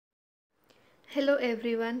Hello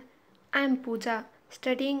everyone, I am Pooja,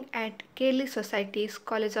 studying at Kelly Society's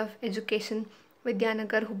College of Education,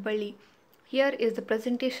 Vidyanagar, Hubballi. Here is the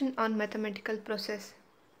presentation on mathematical process.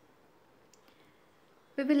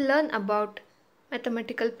 We will learn about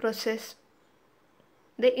mathematical process.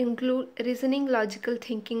 They include reasoning, logical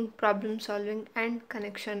thinking, problem solving, and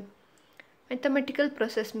connection. Mathematical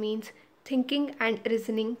process means thinking and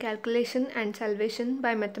reasoning, calculation and salvation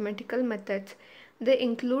by mathematical methods. They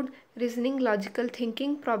include reasoning, logical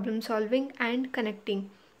thinking, problem solving, and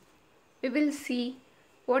connecting. We will see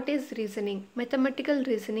what is reasoning. Mathematical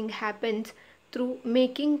reasoning happens through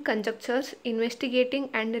making conjectures,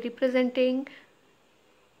 investigating and representing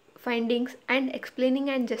findings, and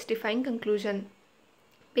explaining and justifying conclusion.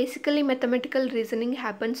 Basically, mathematical reasoning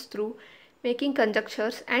happens through making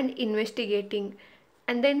conjectures and investigating,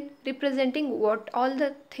 and then representing what all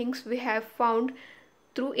the things we have found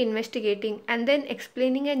through investigating, and then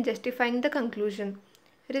explaining and justifying the conclusion.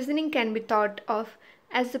 Reasoning can be thought of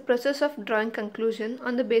as the process of drawing conclusion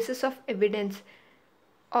on the basis of evidence,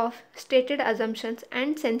 of stated assumptions,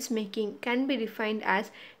 and sense making can be defined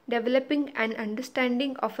as developing an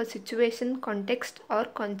understanding of a situation, context, or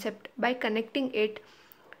concept by connecting it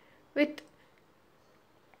with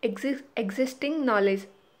existing knowledge.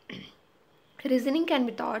 Reasoning can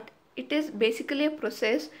be thought, it is basically a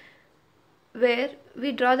process where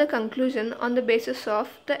we draw the conclusion on the basis of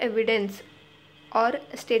the evidence or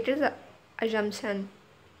stated assumption.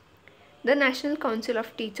 The National Council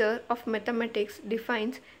of Teachers of Mathematics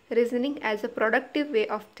defines reasoning as a productive way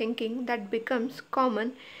of thinking that becomes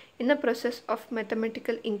common in the process of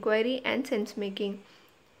mathematical inquiry and sense making.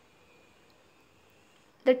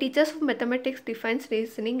 The teachers of mathematics defines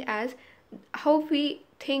reasoning as how we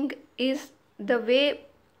think is the way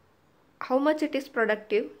how much it is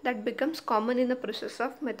productive that becomes common in the process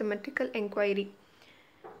of mathematical inquiry.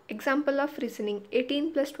 Example of reasoning: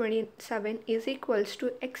 18 plus 27 is equals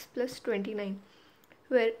to x plus 29,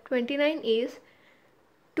 where 29 is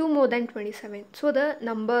 2 more than 27. So the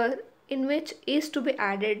number in which is to be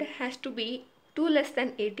added has to be 2 less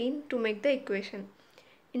than 18 to make the equation.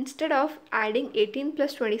 Instead of adding 18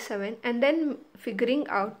 plus 27 and then figuring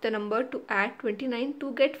out the number to add 29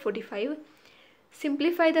 to get 45,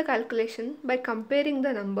 simplify the calculation by comparing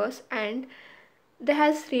the numbers, and they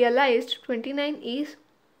has realized 29 is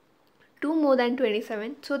 2 more than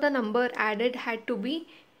 27, so the number added had to be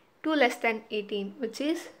 2 less than 18, which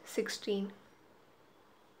is 16.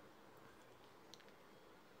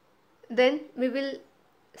 Then we will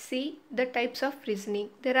see the types of reasoning.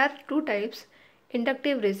 There are two types: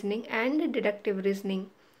 inductive reasoning and deductive reasoning.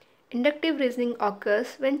 Inductive reasoning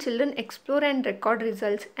occurs when children explore and record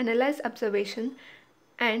results, analyze observation,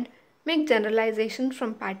 and make generalizations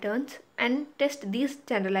from patterns and test these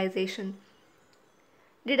generalizations.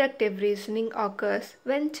 Deductive reasoning occurs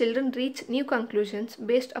when children reach new conclusions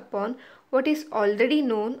based upon what is already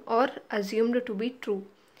known or assumed to be true.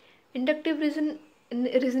 Inductive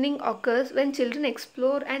reasoning occurs when children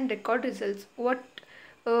explore and record results. What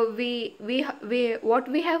we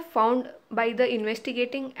have found by the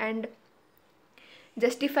investigating and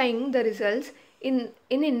justifying the results. In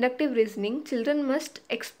inductive reasoning, children must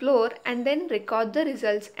explore and then record the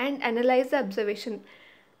results and analyze the observation,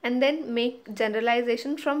 and then make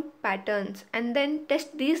generalization from patterns and then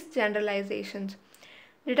test these generalizations.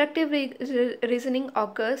 Deductive reasoning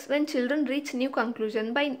occurs when children reach new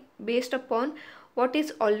conclusion based upon what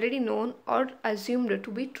is already known or assumed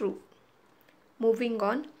to be true. Moving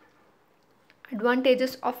on,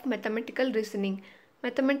 advantages of mathematical reasoning.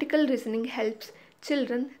 Mathematical reasoning helps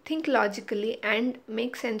children think logically and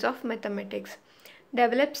make sense of mathematics,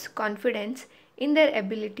 develops confidence in their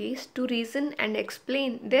abilities to reason and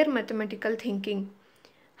explain their mathematical thinking.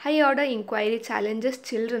 High order inquiry challenges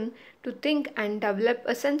children to think and develop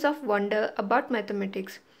a sense of wonder about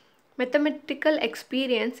mathematics. Mathematical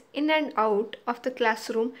experience in and out of the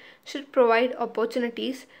classroom should provide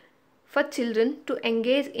opportunities for children to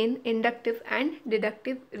engage in inductive and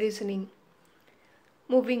deductive reasoning.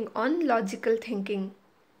 Moving on, logical thinking.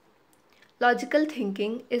 Logical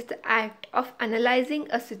thinking is the act of analyzing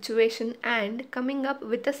a situation and coming up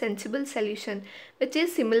with a sensible solution, which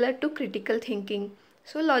is similar to critical thinking.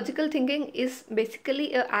 So logical thinking is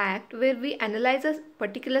basically an act where we analyze a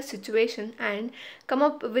particular situation and come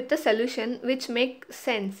up with a solution which makes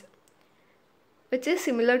sense, which is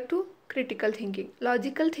similar to critical thinking.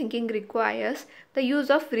 Logical thinking requires the use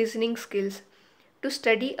of reasoning skills to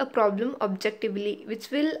study a problem objectively,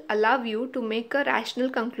 which will allow you to make a rational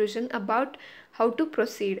conclusion about how to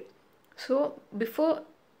proceed. So before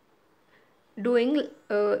knowing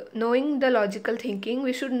the logical thinking,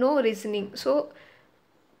 we should know reasoning. So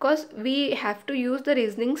because we have to use the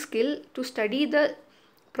reasoning skill to study the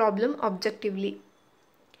problem objectively.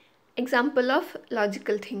 Example of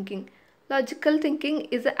logical thinking. Logical thinking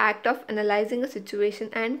is the act of analyzing a situation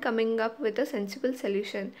and coming up with a sensible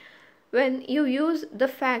solution. When you use the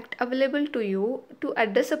fact available to you to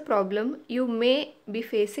address a problem you may be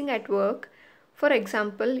facing at work, for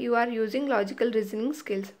example, you are using logical reasoning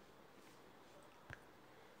skills.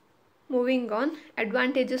 Moving on,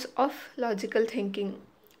 advantages of logical thinking.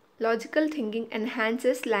 Logical thinking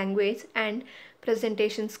enhances language and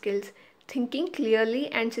presentation skills. Thinking clearly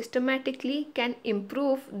and systematically can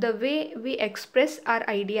improve the way we express our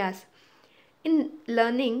ideas. In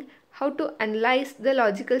learning how to analyze the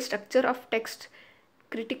logical structure of text,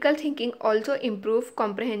 critical thinking also improves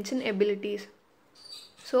comprehension abilities.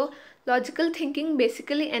 So, logical thinking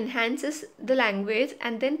basically enhances the language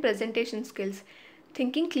and then presentation skills.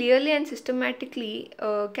 Thinking clearly and systematically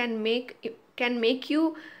can make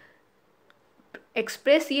you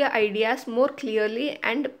express your ideas more clearly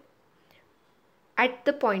and at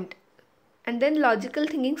the point. And then logical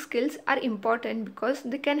thinking skills are important because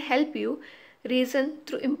they can help you reason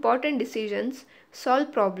through important decisions,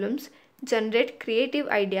 solve problems, generate creative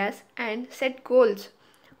ideas, and set goals,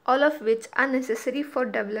 all of which are necessary for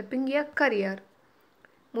developing your career.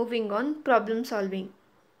 Moving on, problem solving.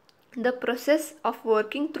 The process of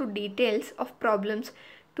working through details of problems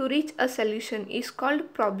to reach a solution is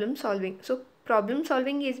called problem solving. So, problem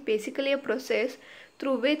solving is basically a process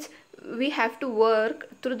through which we have to work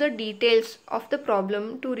through the details of the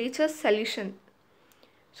problem to reach a solution.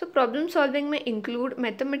 So, problem solving may include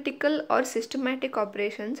mathematical or systematic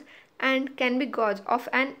operations and can be gauge of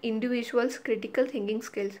an individual's critical thinking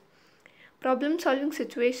skills. Problem solving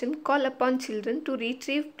situations call upon children to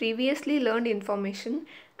retrieve previously learned information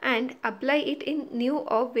and apply it in new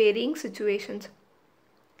or varying situations.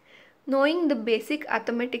 Knowing the basic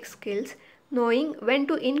arithmetic skills, knowing when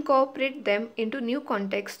to incorporate them into new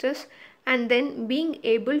contexts, and then being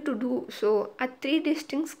able to do so are three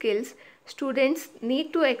distinct skills students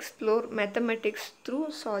need to explore mathematics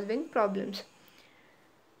through solving problems.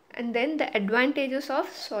 And then the advantages of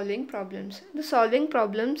solving problems.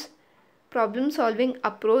 The problem solving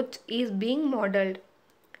approach is being modeled.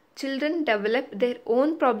 Children develop their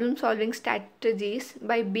own problem solving strategies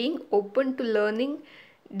by being open to learning,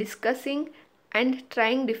 discussing, and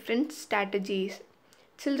trying different strategies.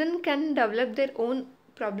 Children can develop their own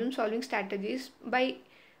problem solving strategies by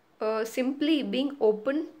simply being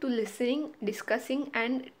open to listening, discussing,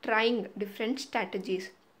 and trying different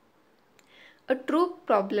strategies. A true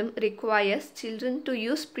problem requires children to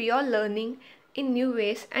use prior learning in new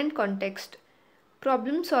ways and context.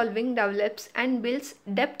 Problem solving develops and builds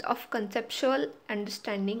depth of conceptual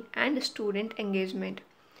understanding and student engagement.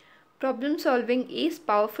 Problem solving is a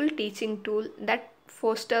powerful teaching tool that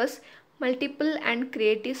fosters multiple and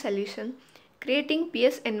creative solutions. Creating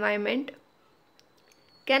peace environment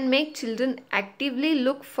can make children actively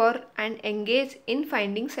look for and engage in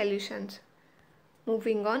finding solutions.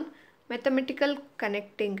 Moving on, mathematical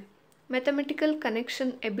connecting. Mathematical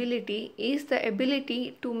connection ability is the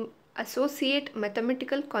ability to associate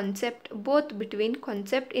mathematical concept both between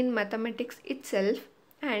concept in mathematics itself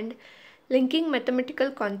and linking mathematical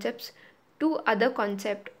concepts to other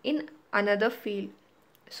concept in another field.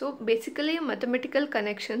 So basically mathematical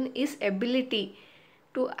connection is ability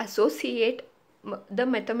to associate the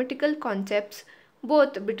mathematical concepts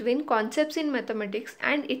both between concepts in mathematics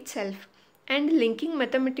and itself and linking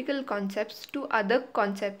mathematical concepts to other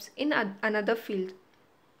concepts in another field.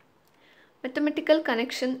 Mathematical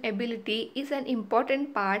connection ability is an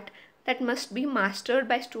important part that must be mastered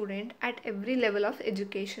by students at every level of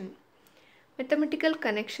education. Mathematical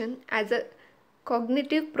connection as a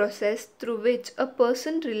cognitive process through which a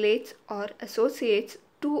person relates or associates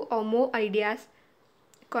two or more ideas,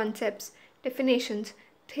 concepts, definitions,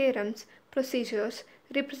 theorems, procedures,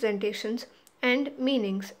 representations, and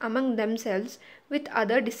meanings among themselves with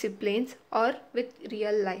other disciplines or with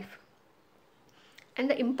real life. And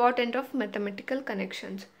the importance of mathematical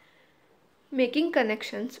connections. Making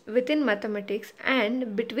connections within mathematics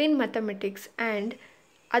and between mathematics and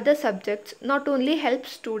other subjects not only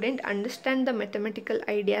helps students understand the mathematical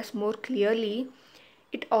ideas more clearly,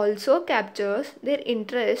 it also captures their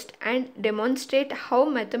interest and demonstrates how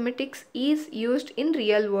mathematics is used in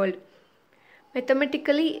real world.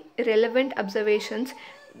 Mathematically relevant observations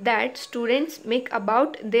that students make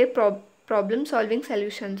about their problem solving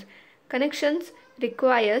solutions. Connections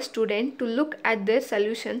require students to look at their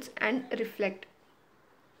solutions and reflect.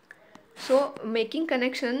 So making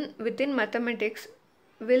connection within mathematics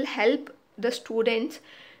will help the students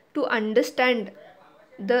to understand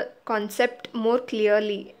the concept more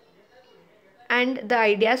clearly and the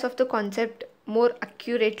ideas of the concept more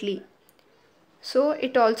accurately. So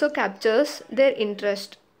it also captures their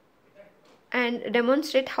interest and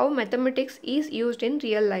demonstrate how mathematics is used in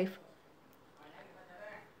real life.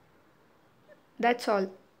 That's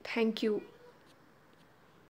all. Thank you.